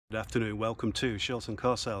Good afternoon, welcome to Shelton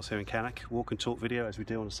Car Sales here in Cannock. Walk and talk video as we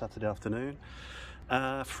do on a Saturday afternoon.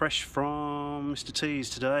 Fresh from Mr. T's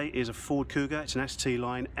today is a Ford Kuga. It's an ST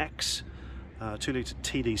Line X 2-litre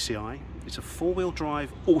TDCi. It's a four-wheel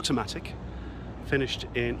drive automatic finished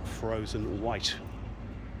in frozen white,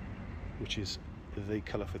 which is the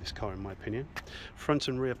colour for this car in my opinion. Front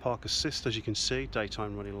and rear park assist, as you can see,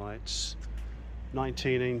 daytime running lights,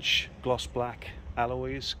 19-inch gloss black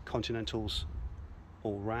alloys, Continentals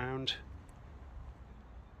all round.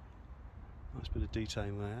 Nice bit of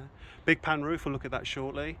detailing there. Big pan roof, we'll look at that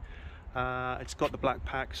shortly. It's got the black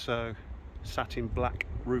pack, so satin black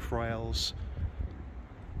roof rails,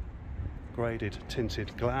 graded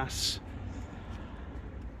tinted glass.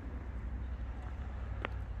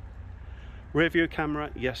 Rear view camera,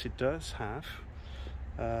 yes it does have.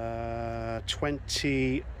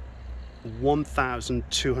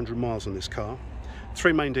 21,200 miles on this car.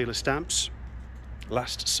 3 main dealer stamps.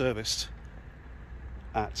 Last serviced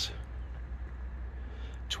at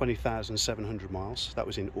 20,700 miles. That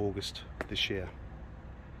was in August this year.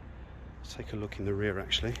 Let's take a look in the rear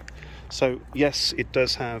actually. So yes, it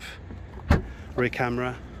does have rear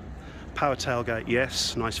camera, power tailgate,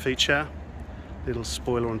 yes, nice feature. Little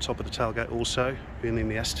spoiler on top of the tailgate also, being in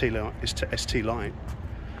the ST line.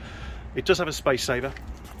 It does have a space saver,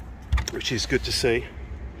 which is good to see.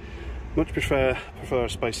 Much prefer a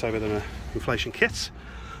space saver than a inflation kit.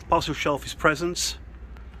 Parcel shelf is present.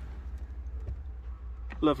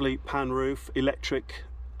 Lovely pan roof, electric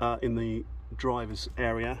in the driver's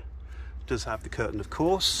area. It does have the curtain, of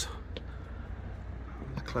course.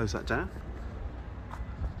 I'll close that down.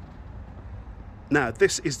 Now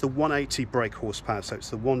this is the 180 brake horsepower, so it's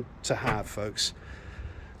the one to have, folks.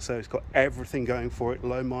 So it's got everything going for it.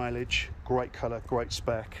 Low mileage, great colour, great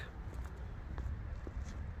spec.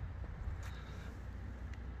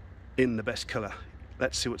 In the best colour.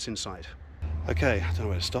 Let's see what's inside. Okay, I don't know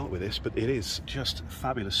where to start with this, but it is just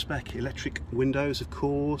fabulous spec. Electric windows, of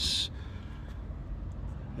course,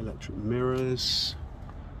 electric mirrors,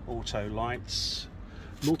 auto lights,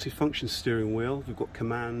 multifunction steering wheel. We've got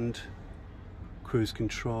command, cruise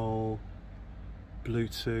control,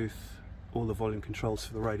 Bluetooth, all the volume controls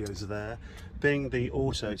for the radios are there. Being the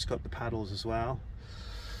auto, it's got the paddles as well.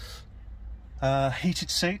 Heated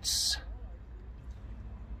seats.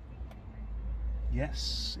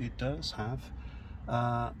 Yes, it does have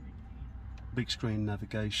big screen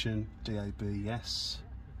navigation, DAB, yes.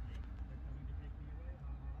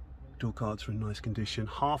 Door cards are in nice condition.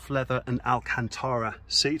 Half leather and Alcantara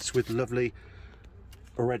seats with lovely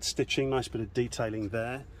red stitching, nice bit of detailing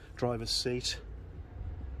there. Driver's seat,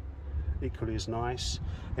 equally as nice.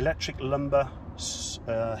 Electric lumbar,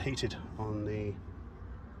 heated on the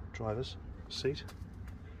driver's seat.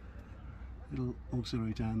 Little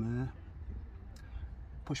auxiliary down there.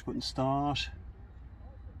 Push button start.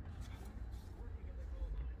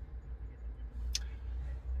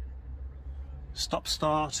 Stop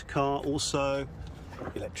start car also.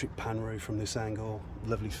 Electric pan roof from this angle.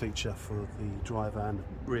 Lovely feature for the driver and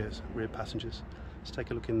rear passengers. Let's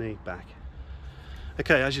take a look in the back.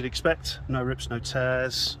 Okay, as you'd expect, no rips, no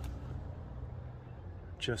tears.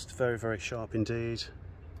 Just very, very sharp indeed.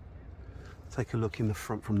 Take a look in the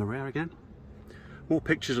front from the rear again. More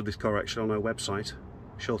pictures of this car actually on our website,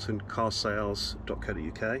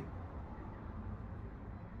 sheltoncarsales.co.uk.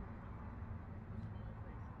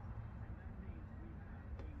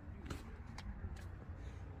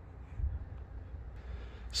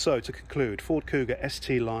 So to conclude, Ford Kuga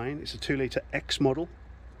ST Line, it's a 2-litre X model,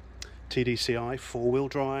 TDCi, 4-wheel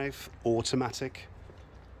drive, automatic,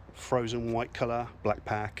 frozen white colour, black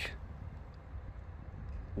pack,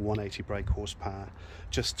 180 brake horsepower,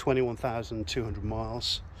 just 21,200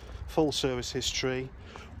 miles. Full service history,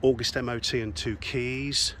 August MOT and 2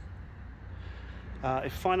 keys.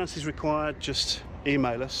 If finance is required, just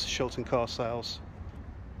email us,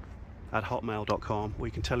 sheltoncarsales@hotmail.com. We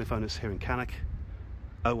can telephone us here in Cannock,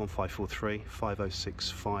 01543 506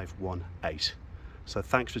 518. So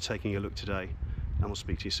thanks for taking a look today, and we'll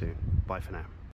speak to you soon. Bye for now.